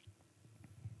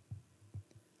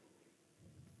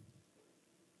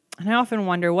 And I often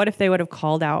wonder, what if they would have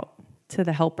called out to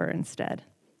the helper instead?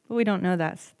 But we don't know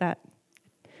that.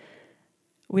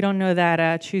 We don't know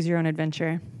that choose your own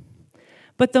adventure.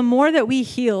 But the more that we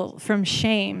heal from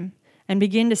shame and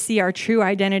begin to see our true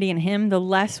identity in him, the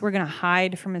less we're going to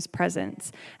hide from his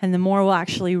presence, and the more we'll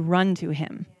actually run to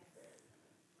him.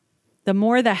 The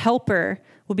more the helper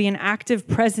will be an active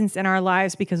presence in our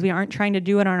lives because we aren't trying to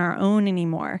do it on our own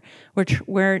anymore.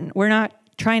 We're not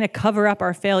trying to cover up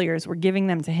our failures. We're giving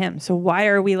them to him. So why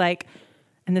are we like,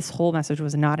 and this whole message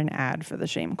was not an ad for the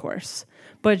shame course,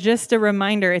 but just a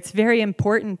reminder, it's very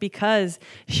important because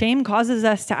shame causes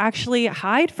us to actually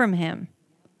hide from him.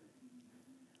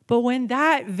 But when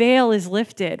that veil is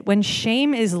lifted, when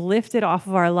shame is lifted off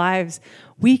of our lives,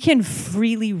 we can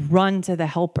freely run to the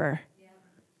helper.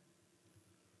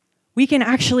 We can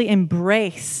actually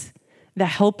embrace the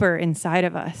helper inside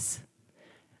of us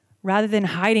rather than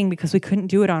hiding because we couldn't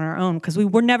do it on our own, because we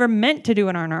were never meant to do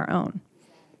it on our own.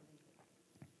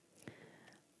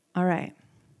 All right.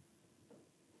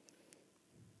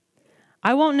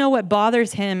 I won't know what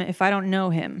bothers him if I don't know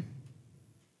him.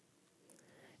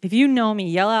 If you know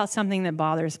me, yell out something that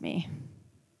bothers me.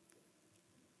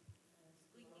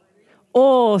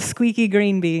 Oh, squeaky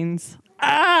green beans.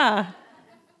 Ah!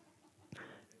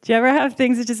 Do you ever have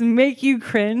things that just make you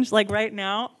cringe, like right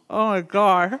now? Oh my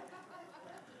God.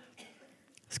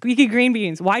 Squeaky green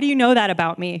beans. Why do you know that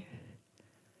about me?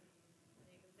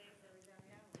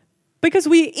 Because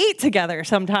we eat together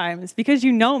sometimes, because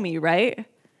you know me, right?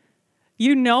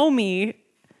 You know me,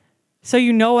 so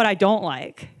you know what I don't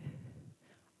like.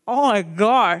 Oh my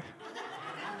God.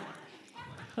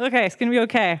 Okay, it's gonna be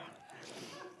okay.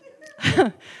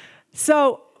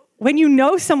 So when you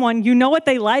know someone, you know what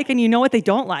they like and you know what they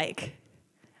don't like.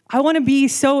 I want to be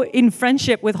so in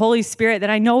friendship with Holy Spirit that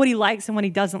I know what he likes and what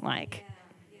he doesn't like.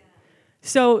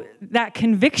 So that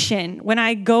conviction, when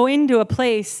I go into a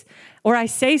place or I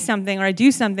say something or I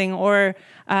do something or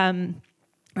I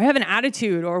have an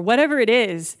attitude or whatever it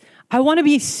is, I want to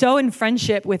be so in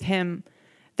friendship with him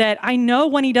that I know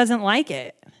when he doesn't like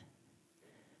it.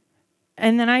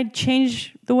 And then I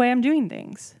change the way I'm doing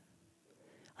things.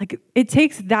 Like, it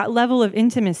takes that level of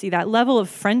intimacy, that level of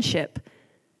friendship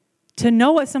to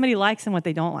know what somebody likes and what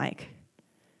they don't like.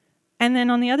 And then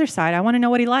on the other side, I want to know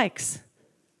what he likes.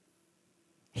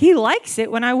 He likes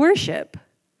it when I worship.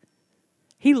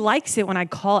 He likes it when I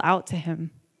call out to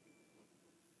him.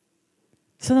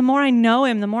 So the more I know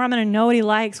him, the more I'm going to know what he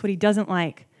likes, what he doesn't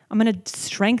like. I'm going to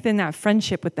strengthen that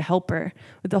friendship with the helper,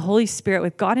 with the Holy Spirit,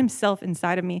 with God himself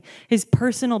inside of me, his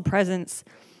personal presence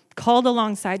called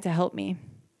alongside to help me.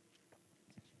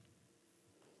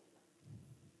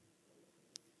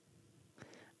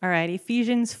 All right,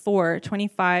 Ephesians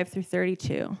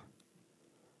 4:25-32.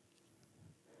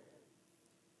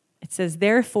 It says,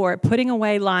 therefore, putting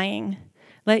away lying,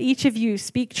 let each of you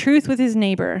speak truth with his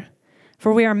neighbor,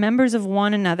 for we are members of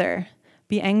one another.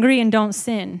 Be angry and don't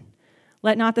sin.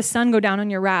 Let not the sun go down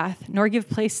on your wrath, nor give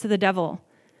place to the devil.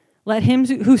 Let him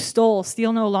who stole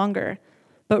steal no longer,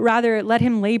 but rather let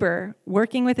him labor,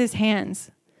 working with his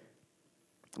hands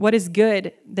what is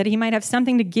good, that he might have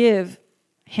something to give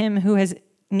him who has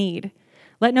need.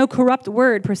 Let no corrupt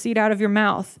word proceed out of your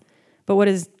mouth, but what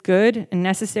is good and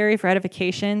necessary for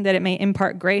edification, that it may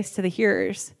impart grace to the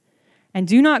hearers. And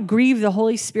do not grieve the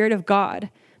Holy Spirit of God,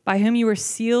 by whom you were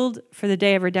sealed for the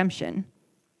day of redemption.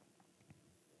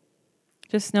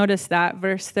 Just notice that,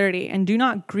 verse 30. And do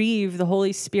not grieve the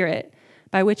Holy Spirit,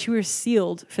 by which you were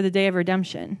sealed for the day of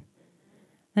redemption.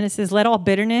 Then it says, let all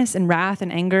bitterness and wrath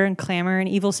and anger and clamor and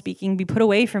evil speaking be put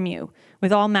away from you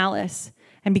with all malice,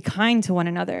 and be kind to one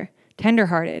another,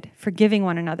 tenderhearted, forgiving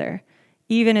one another,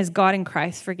 even as God in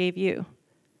Christ forgave you.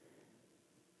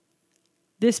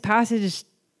 This passage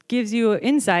gives you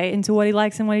insight into what he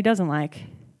likes and what he doesn't like.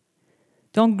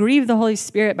 Don't grieve the Holy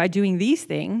Spirit by doing these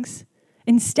things.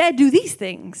 Instead, do these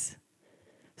things.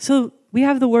 So we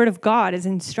have the word of God as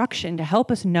instruction to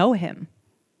help us know him,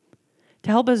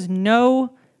 to help us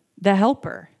know the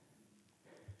helper.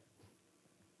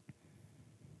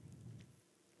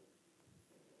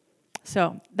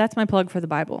 So that's my plug for the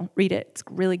Bible. Read it. It's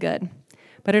really good.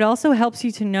 But it also helps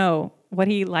you to know what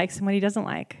he likes and what he doesn't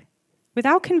like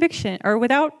without conviction or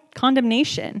without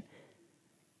condemnation.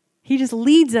 He just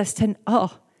leads us to,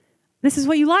 oh, this is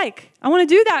what you like. I want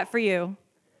to do that for you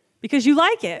because you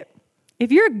like it.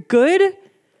 If you're a good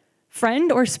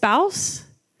friend or spouse,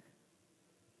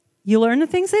 you learn the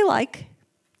things they like.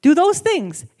 Do those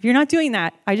things. If you're not doing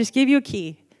that, I just gave you a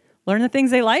key. Learn the things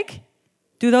they like.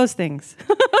 Do those things.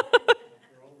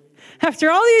 After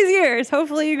all these years,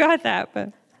 hopefully you got that.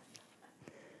 But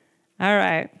all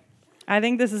right. I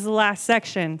think this is the last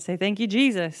section. Say thank you,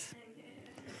 Jesus.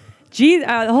 The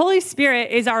Holy Spirit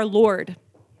is our Lord.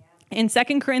 In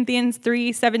 2 Corinthians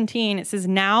 3:17, it says,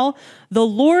 now the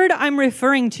Lord I'm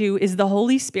referring to is the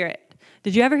Holy Spirit.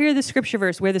 Did you ever hear the scripture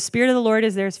verse, where the Spirit of the Lord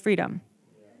is, there's freedom?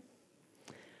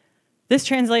 This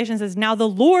translation says, now the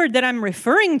Lord that I'm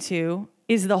referring to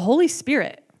is the Holy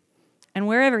Spirit. And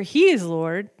wherever he is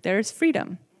Lord, there's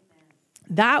freedom.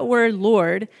 That word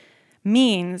Lord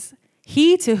means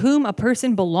he to whom a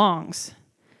person belongs,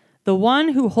 the one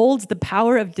who holds the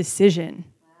power of decision.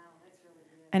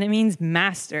 And it means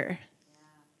master.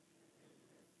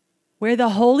 Where the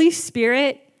Holy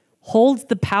Spirit holds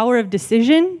the power of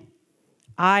decision,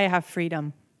 I have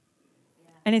freedom.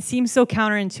 And it seems so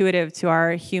counterintuitive to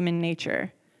our human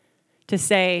nature to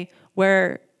say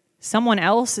where someone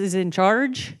else is in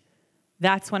charge,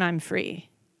 that's when I'm free.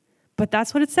 But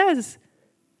that's what it says.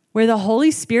 Where the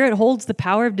Holy Spirit holds the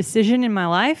power of decision in my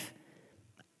life,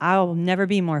 I'll never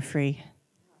be more free.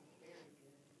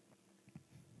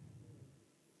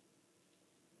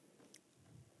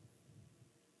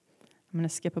 I'm going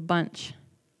to skip a bunch.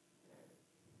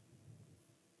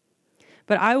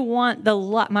 But I want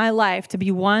my life to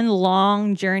be one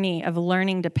long journey of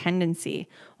learning dependency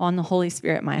on the Holy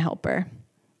Spirit, my helper.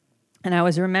 And I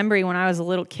was remembering when I was a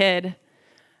little kid,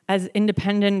 as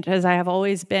independent as I have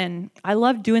always been, I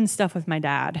loved doing stuff with my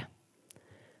dad,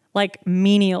 like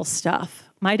menial stuff.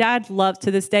 My dad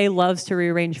to this day loves to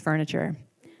rearrange furniture.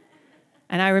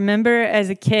 And I remember as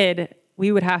a kid,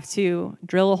 we would have to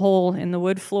drill a hole in the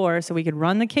wood floor so we could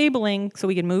run the cabling so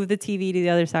we could move the TV to the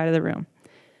other side of the room.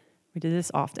 We did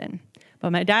this often.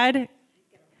 But my dad,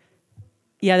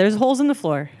 there's holes in the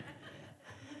floor.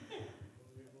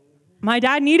 My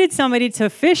dad needed somebody to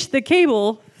fish the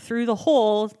cable through the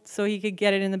hole so he could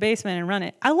get it in the basement and run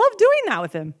it. I love doing that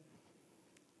with him.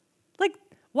 Like,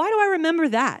 why do I remember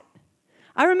that?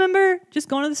 I remember just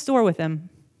going to the store with him.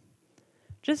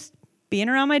 Just being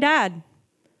around my dad.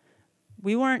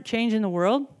 We weren't changing the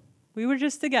world. We were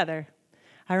just together.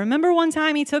 I remember one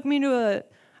time he took me to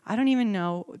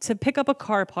to pick up a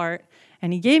car part,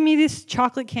 and he gave me this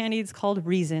chocolate candy. It's called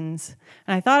Reasons.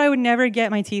 And I thought I would never get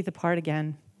my teeth apart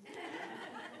again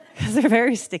because they're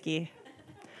very sticky.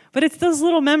 But it's those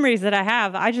little memories that I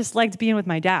have. I just liked being with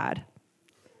my dad.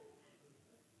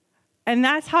 And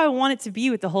that's how I want it to be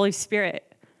with the Holy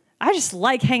Spirit. I just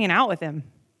like hanging out with him.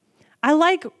 I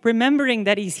like remembering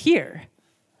that he's here.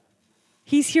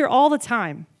 He's here all the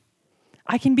time.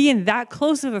 I can be in that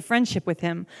close of a friendship with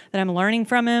him that I'm learning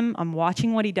from him. I'm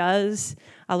watching what he does.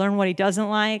 I learn what he doesn't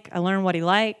like. I learn what he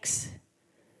likes.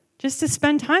 Just to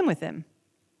spend time with him.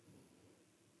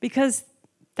 Because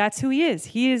that's who he is.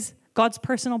 He is God's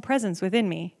personal presence within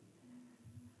me.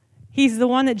 He's the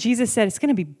one that Jesus said, it's going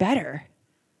to be better.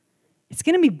 It's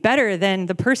going to be better than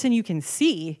the person you can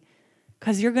see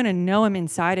because you're going to know him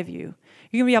inside of you.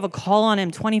 You're going to be able to call on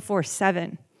him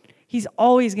 24/7. He's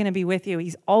always going to be with you.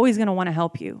 He's always going to want to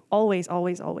help you. Always,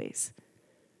 always, always.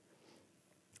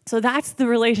 So that's the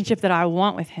relationship that I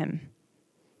want with him.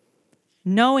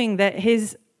 Knowing that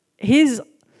his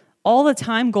all the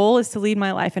time goal is to lead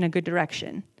my life in a good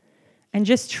direction. And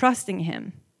just trusting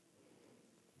him.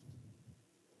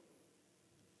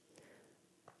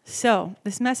 So,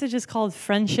 this message is called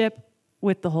Friendship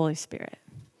with the Holy Spirit.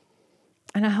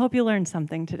 And I hope you learned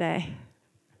something today.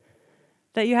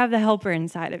 That you have the helper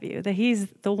inside of you. That he's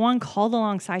the one called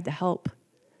alongside to help.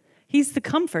 He's the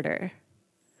comforter.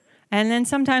 And then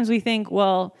sometimes we think,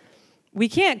 well, we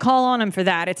can't call on him for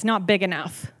that. It's not big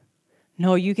enough.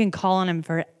 No, you can call on him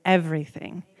for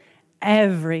everything.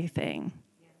 Everything.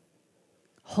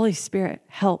 Holy Spirit,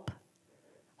 help.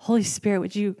 Holy Spirit,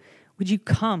 would you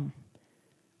come?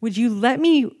 Would you let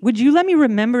me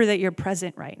remember that you're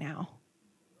present right now?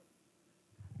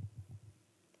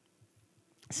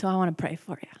 So I want to pray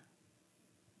for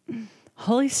you.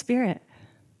 Holy Spirit,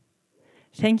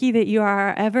 thank you that you are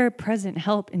our ever-present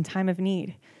help in time of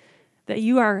need. that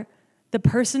you are the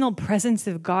personal presence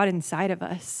of God inside of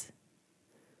us.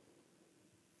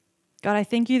 God, I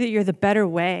thank you that you're the better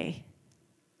way.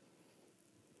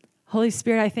 Holy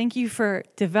Spirit, I thank you for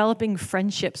developing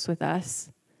friendships with us.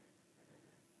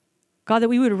 God, that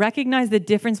we would recognize the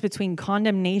difference between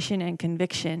condemnation and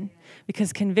conviction,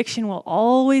 because conviction will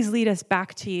always lead us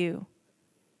back to you.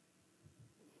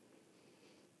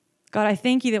 God, I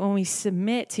thank you that when we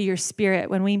submit to your Spirit,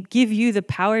 when we give you the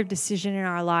power of decision in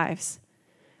our lives,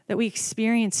 that we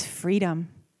experience freedom.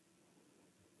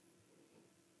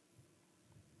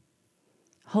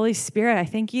 Holy Spirit, I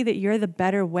thank you that you're the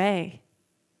better way.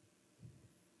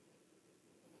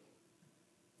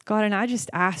 God, and I just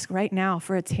ask right now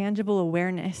for a tangible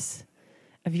awareness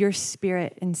of your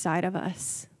Spirit inside of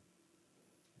us.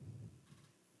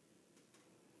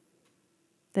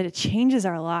 That it changes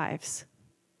our lives.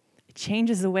 It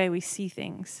changes the way we see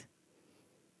things.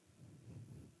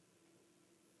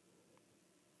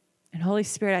 And Holy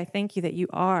Spirit, I thank you that you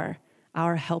are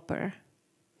our helper.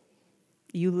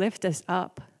 You lift us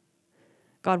up.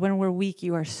 God, when we're weak,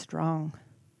 you are strong.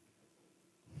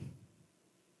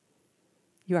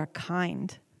 You are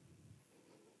kind.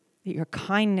 That your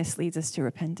kindness leads us to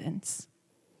repentance.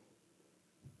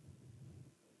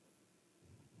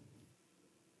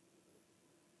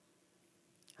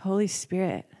 Holy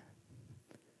Spirit,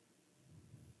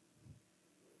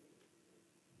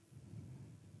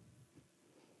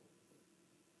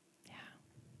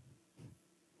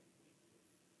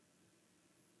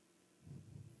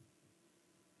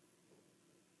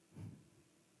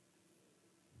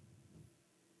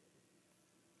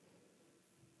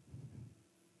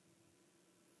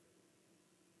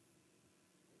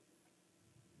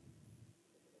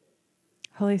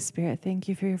 Holy Spirit, thank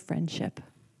you for your friendship.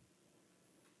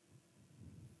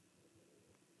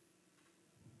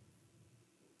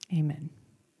 Amen.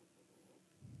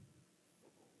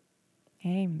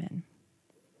 Amen.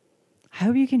 I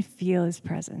hope you can feel his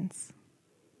presence.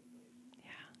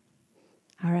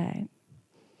 Yeah. All right.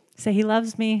 Say, he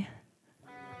loves me.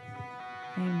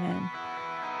 Amen.